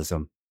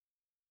capitalism.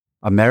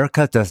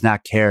 America does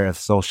not care if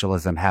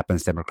socialism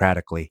happens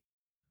democratically.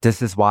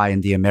 This is why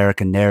in the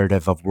American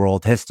narrative of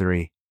world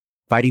history,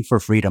 fighting for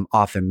freedom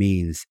often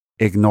means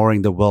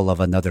ignoring the will of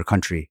another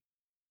country.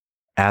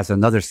 As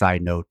another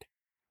side note,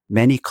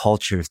 many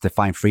cultures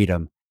define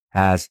freedom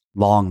as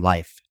long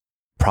life,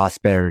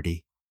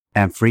 prosperity,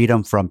 and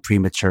freedom from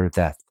premature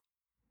death.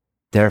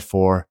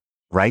 Therefore,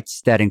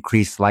 rights that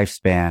increase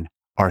lifespan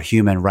are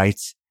human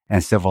rights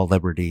and civil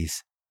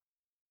liberties.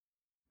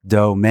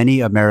 Though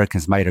many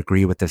Americans might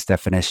agree with this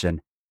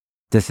definition,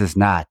 this is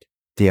not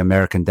the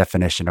American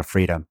definition of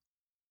freedom.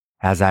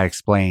 As I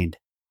explained,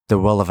 the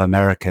will of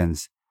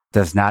Americans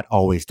does not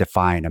always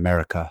define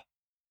America.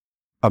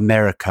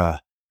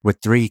 America, with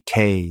 3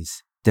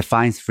 Ks,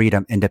 defines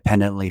freedom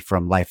independently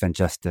from life and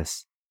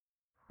justice.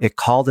 It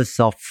called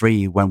itself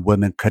free when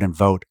women couldn't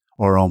vote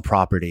or own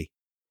property,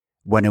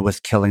 when it was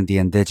killing the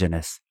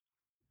indigenous,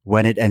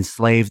 when it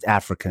enslaved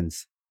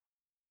Africans,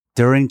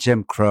 during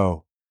Jim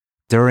Crow,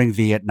 during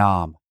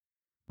Vietnam,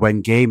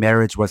 when gay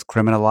marriage was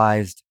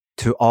criminalized,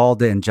 to all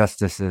the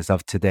injustices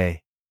of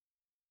today.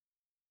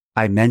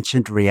 I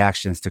mentioned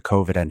reactions to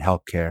COVID and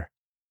healthcare.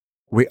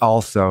 We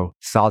also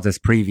saw this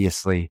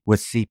previously with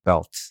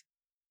seatbelts.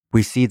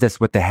 We see this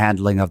with the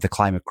handling of the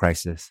climate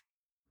crisis,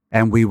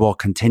 and we will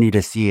continue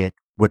to see it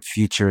with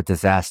future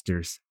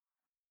disasters.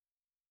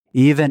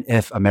 Even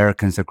if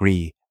Americans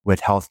agree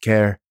with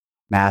healthcare,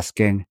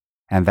 masking,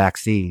 and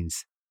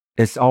vaccines,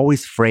 it's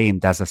always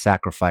framed as a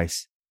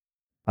sacrifice.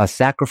 A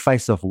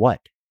sacrifice of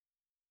what?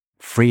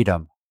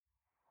 Freedom.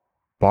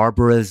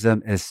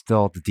 Barbarism is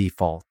still the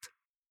default.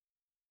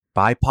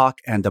 BIPOC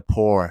and the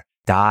poor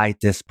die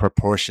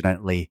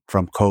disproportionately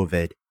from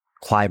COVID,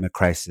 climate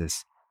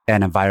crisis,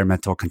 and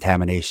environmental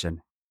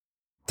contamination.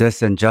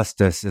 This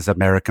injustice is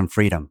American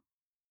freedom.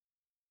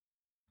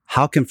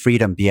 How can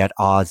freedom be at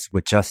odds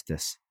with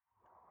justice?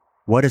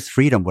 What is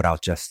freedom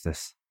without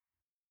justice?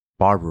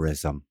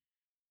 Barbarism.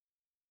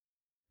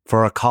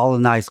 For a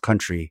colonized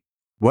country,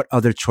 what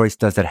other choice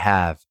does it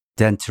have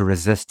than to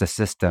resist the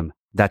system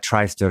that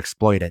tries to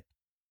exploit it?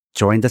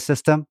 Join the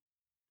system?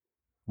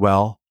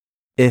 Well,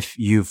 if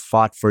you've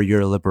fought for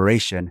your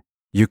liberation,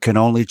 you can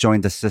only join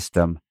the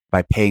system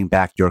by paying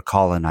back your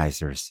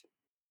colonizers.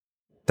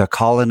 The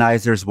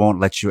colonizers won't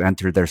let you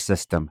enter their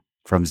system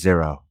from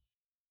zero,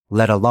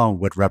 let alone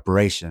with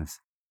reparations.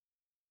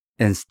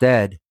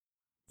 Instead,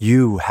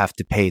 you have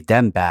to pay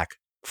them back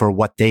for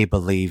what they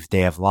believe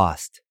they have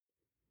lost.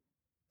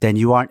 Then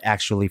you aren't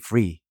actually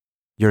free.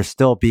 You're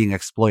still being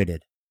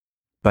exploited.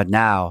 But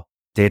now,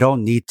 they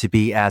don't need to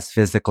be as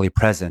physically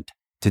present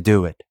to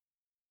do it.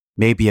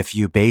 Maybe a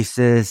few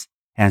bases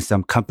and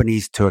some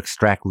companies to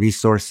extract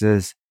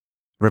resources,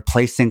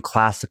 replacing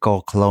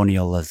classical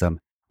colonialism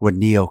with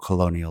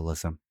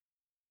neocolonialism.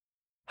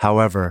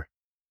 However,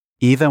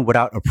 even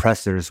without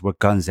oppressors with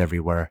guns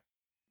everywhere,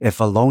 if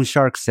a loan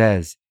shark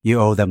says you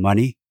owe them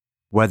money,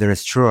 whether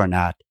it's true or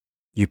not,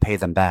 you pay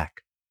them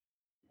back.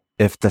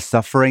 If the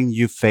suffering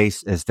you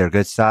face is their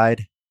good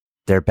side,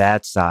 their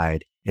bad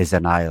side is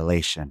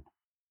annihilation.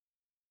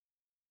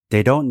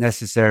 They don't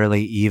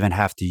necessarily even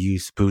have to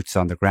use boots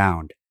on the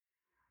ground.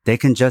 They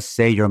can just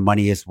say your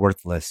money is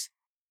worthless,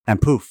 and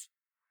poof,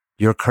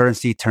 your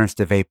currency turns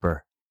to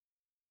vapor.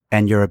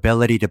 and your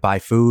ability to buy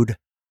food,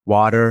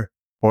 water,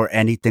 or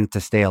anything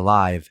to stay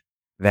alive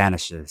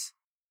vanishes.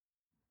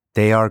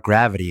 They are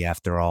gravity,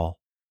 after all.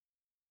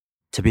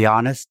 To be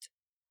honest,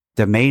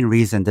 the main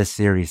reason this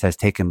series has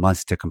taken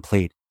months to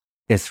complete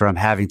is from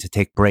having to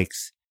take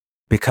breaks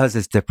because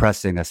it's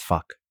depressing as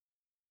fuck.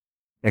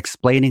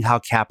 Explaining how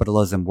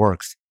capitalism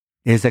works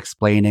is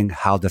explaining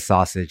how the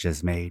sausage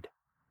is made.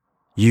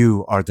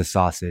 You are the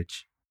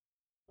sausage.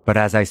 But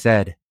as I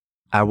said,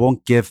 I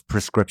won't give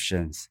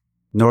prescriptions,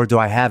 nor do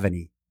I have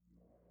any.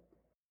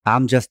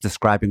 I'm just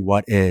describing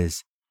what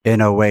is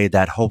in a way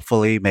that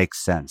hopefully makes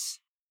sense,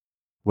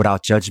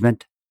 without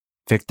judgment,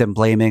 victim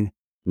blaming,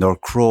 nor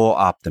cruel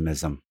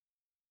optimism.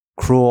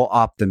 Cruel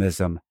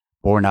optimism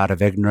born out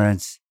of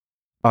ignorance,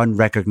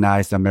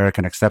 unrecognized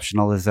American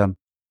exceptionalism,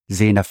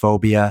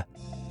 xenophobia,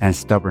 and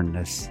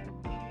stubbornness.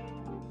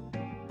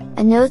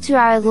 A note to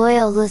our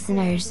loyal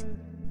listeners: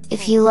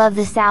 if you love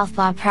the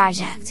Southpaw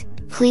Project,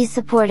 please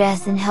support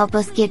us and help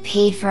us get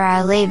paid for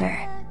our labor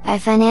by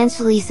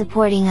financially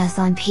supporting us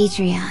on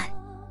Patreon.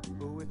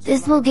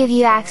 This will give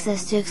you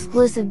access to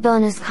exclusive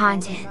bonus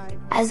content,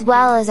 as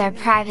well as our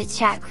private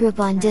chat group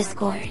on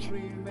Discord.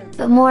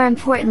 But more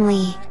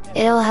importantly,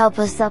 it'll help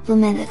us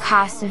supplement the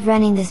cost of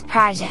running this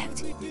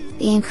project,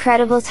 the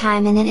incredible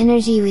time and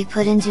energy we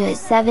put into it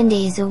 7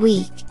 days a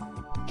week.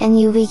 And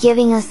you'll be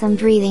giving us some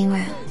breathing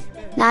room,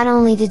 not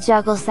only to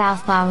juggle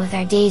Southpaw with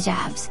our day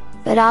jobs,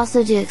 but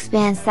also to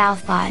expand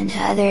Southpaw into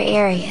other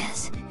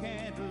areas.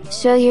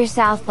 Show your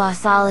Southpaw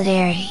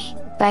solidarity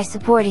by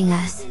supporting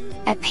us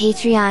at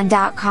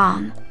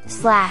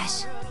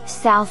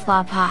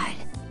patreon.com/southpawpod.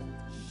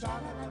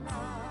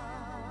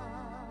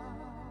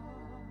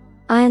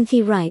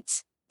 Ianthe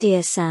writes,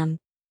 Dear Sam.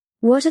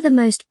 What are the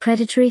most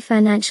predatory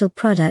financial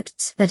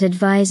products that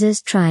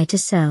advisors try to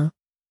sell?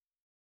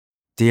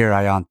 Dear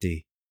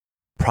Ianthe,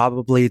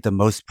 probably the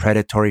most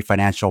predatory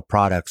financial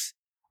products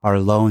are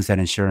loans and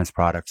insurance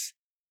products.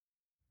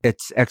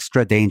 It's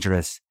extra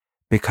dangerous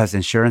because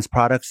insurance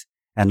products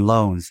and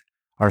loans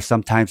are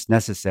sometimes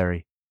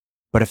necessary.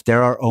 But if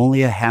there are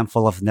only a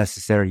handful of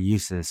necessary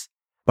uses,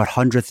 but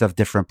hundreds of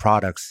different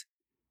products,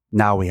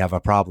 now we have a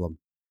problem.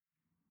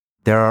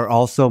 There are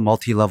also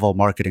multi-level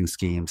marketing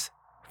schemes,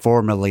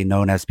 formerly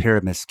known as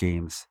pyramid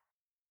schemes.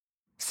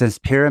 Since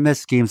pyramid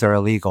schemes are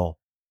illegal,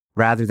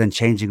 rather than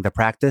changing the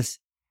practice,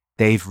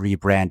 they've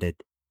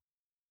rebranded.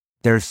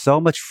 There's so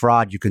much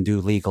fraud you can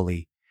do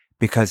legally,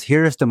 because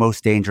here is the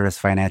most dangerous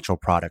financial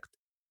product: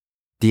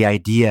 the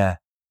idea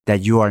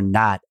that you are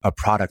not a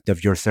product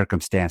of your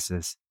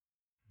circumstances.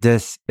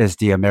 This is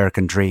the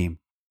American dream.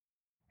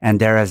 And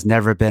there has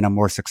never been a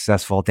more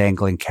successful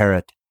dangling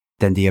carrot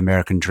than the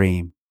American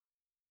dream.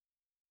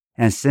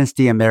 And since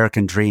the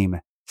American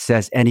dream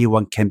says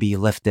anyone can be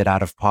lifted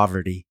out of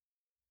poverty,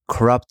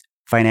 corrupt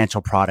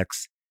financial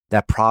products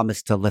that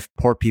promise to lift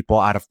poor people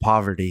out of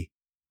poverty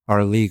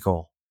are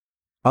legal.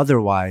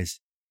 Otherwise,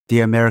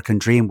 the American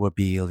dream would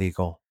be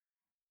illegal.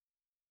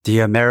 The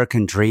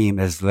American dream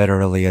is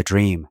literally a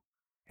dream,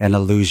 an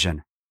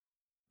illusion.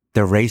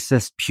 The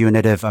racist,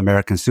 punitive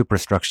American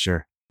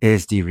superstructure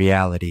is the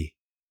reality.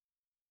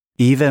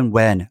 Even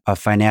when a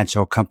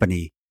financial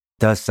company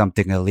does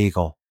something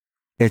illegal,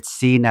 it's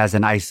seen as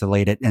an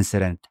isolated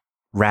incident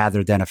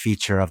rather than a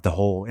feature of the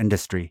whole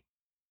industry.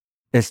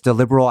 It's the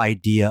liberal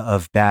idea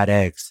of bad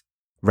eggs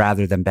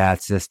rather than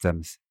bad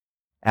systems,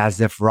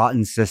 as if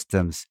rotten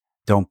systems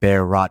don't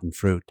bear rotten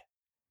fruit.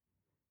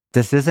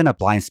 This isn't a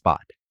blind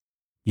spot.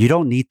 You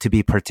don't need to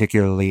be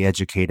particularly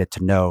educated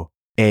to know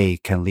A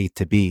can lead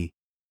to B.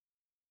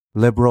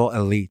 Liberal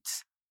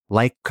elites,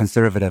 like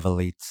conservative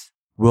elites,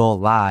 will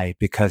lie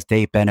because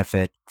they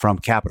benefit from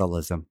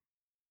capitalism.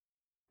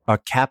 A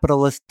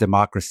capitalist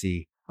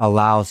democracy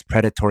allows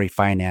predatory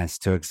finance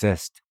to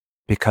exist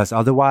because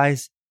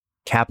otherwise,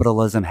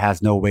 capitalism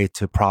has no way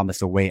to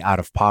promise a way out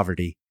of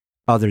poverty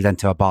other than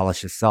to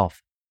abolish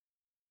itself.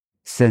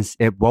 Since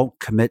it won't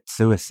commit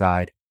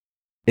suicide,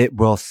 it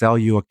will sell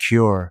you a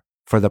cure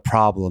for the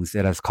problems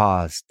it has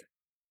caused.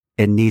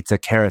 It needs a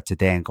carrot to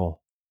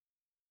dangle.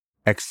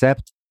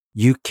 Except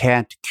you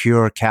can't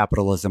cure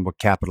capitalism with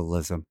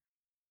capitalism,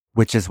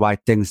 which is why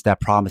things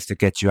that promise to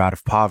get you out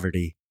of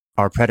poverty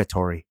are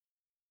predatory.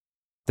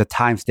 The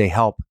times they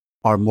help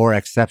are more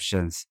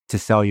exceptions to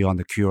sell you on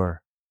the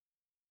cure.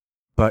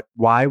 But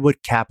why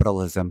would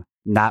capitalism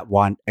not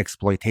want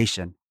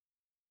exploitation?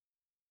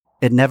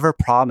 It never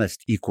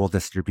promised equal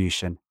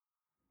distribution.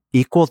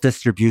 Equal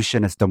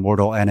distribution is the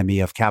mortal enemy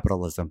of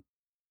capitalism.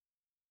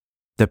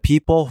 The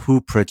people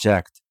who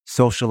project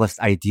socialist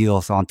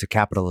ideals onto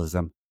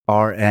capitalism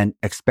are an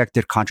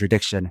expected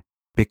contradiction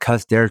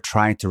because they're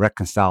trying to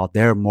reconcile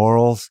their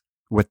morals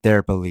with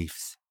their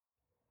beliefs.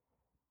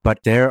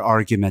 But their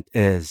argument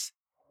is,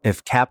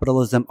 if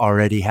capitalism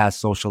already has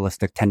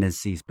socialistic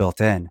tendencies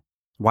built in,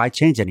 why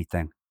change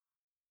anything?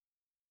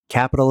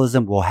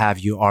 Capitalism will have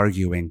you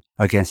arguing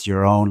against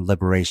your own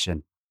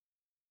liberation.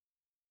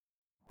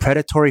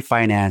 Predatory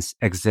finance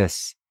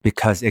exists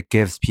because it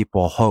gives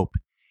people hope,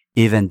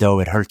 even though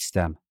it hurts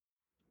them.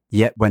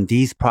 Yet when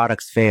these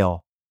products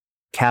fail,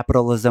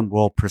 capitalism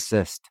will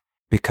persist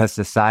because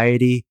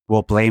society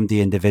will blame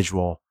the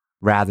individual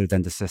rather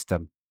than the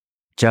system,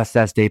 just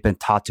as they've been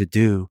taught to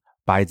do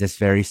by this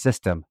very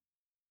system.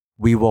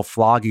 We will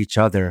flog each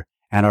other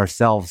and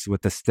ourselves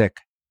with the stick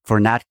for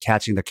not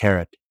catching the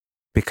carrot,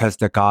 because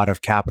the god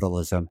of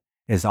capitalism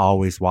is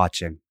always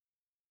watching.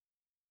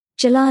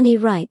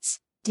 Jelani writes,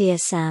 Dear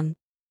Sam,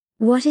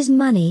 what is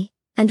money,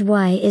 and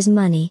why is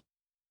money?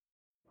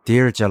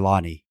 Dear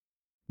Jelani,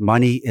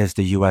 money is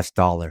the US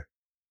dollar.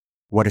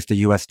 What is the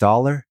US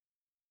dollar?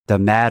 The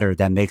matter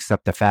that makes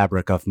up the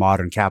fabric of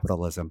modern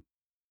capitalism.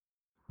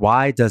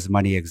 Why does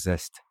money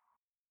exist?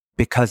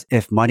 Because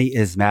if money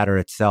is matter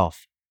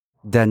itself,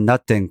 then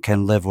nothing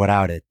can live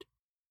without it.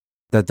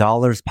 The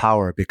dollar's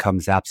power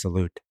becomes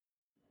absolute.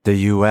 The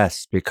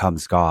US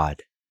becomes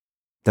God.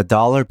 The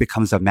dollar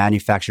becomes a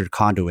manufactured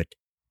conduit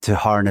to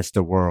harness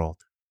the world.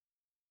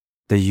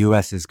 The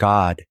US is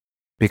God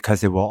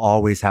because it will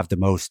always have the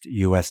most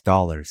US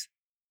dollars.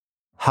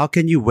 How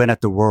can you win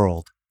at the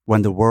world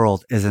when the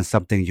world isn't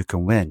something you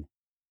can win?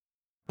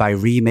 By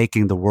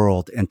remaking the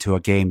world into a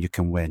game you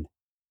can win.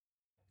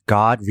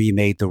 God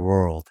remade the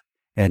world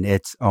in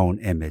its own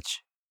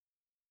image.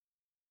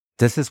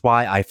 This is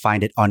why I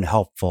find it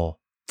unhelpful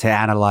to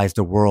analyze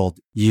the world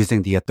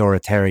using the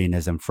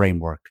authoritarianism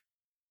framework.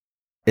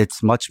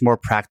 It's much more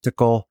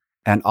practical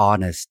and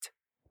honest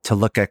to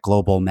look at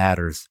global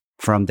matters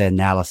from the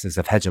analysis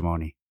of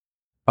hegemony.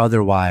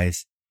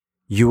 Otherwise,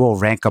 you will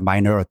rank a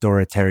minor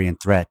authoritarian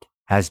threat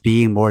as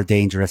being more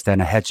dangerous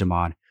than a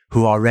hegemon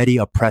who already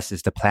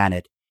oppresses the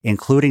planet,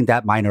 including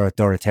that minor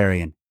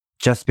authoritarian,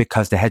 just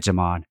because the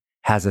hegemon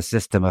has a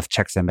system of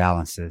checks and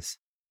balances.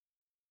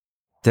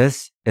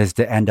 This is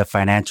the end of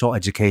Financial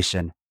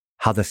Education,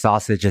 How the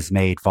Sausage is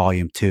Made,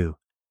 Volume 2.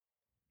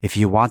 If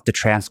you want the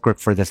transcript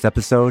for this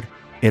episode,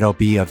 it'll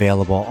be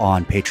available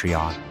on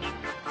Patreon.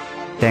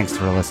 Thanks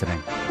for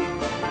listening.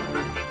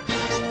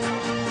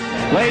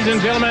 Ladies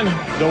and gentlemen,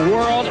 the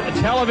world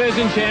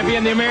television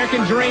champion, the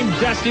American Dream,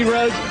 Dusty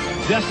Rhodes.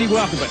 Dusty,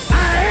 welcome.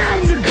 I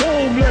am the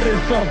cold-blooded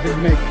sausage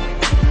maker.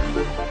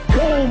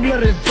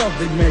 Cold-blooded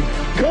sausage maker.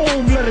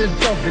 Cold-blooded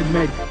sausage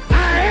maker.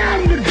 I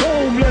am the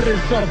cold-blooded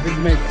sausage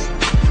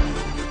maker.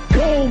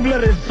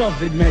 Cold-blooded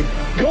sausage maker.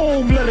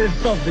 Cold-blooded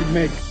sausage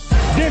maker.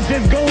 This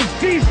is going to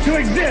cease to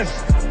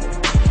exist.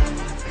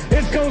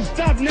 It's going to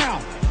stop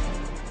now.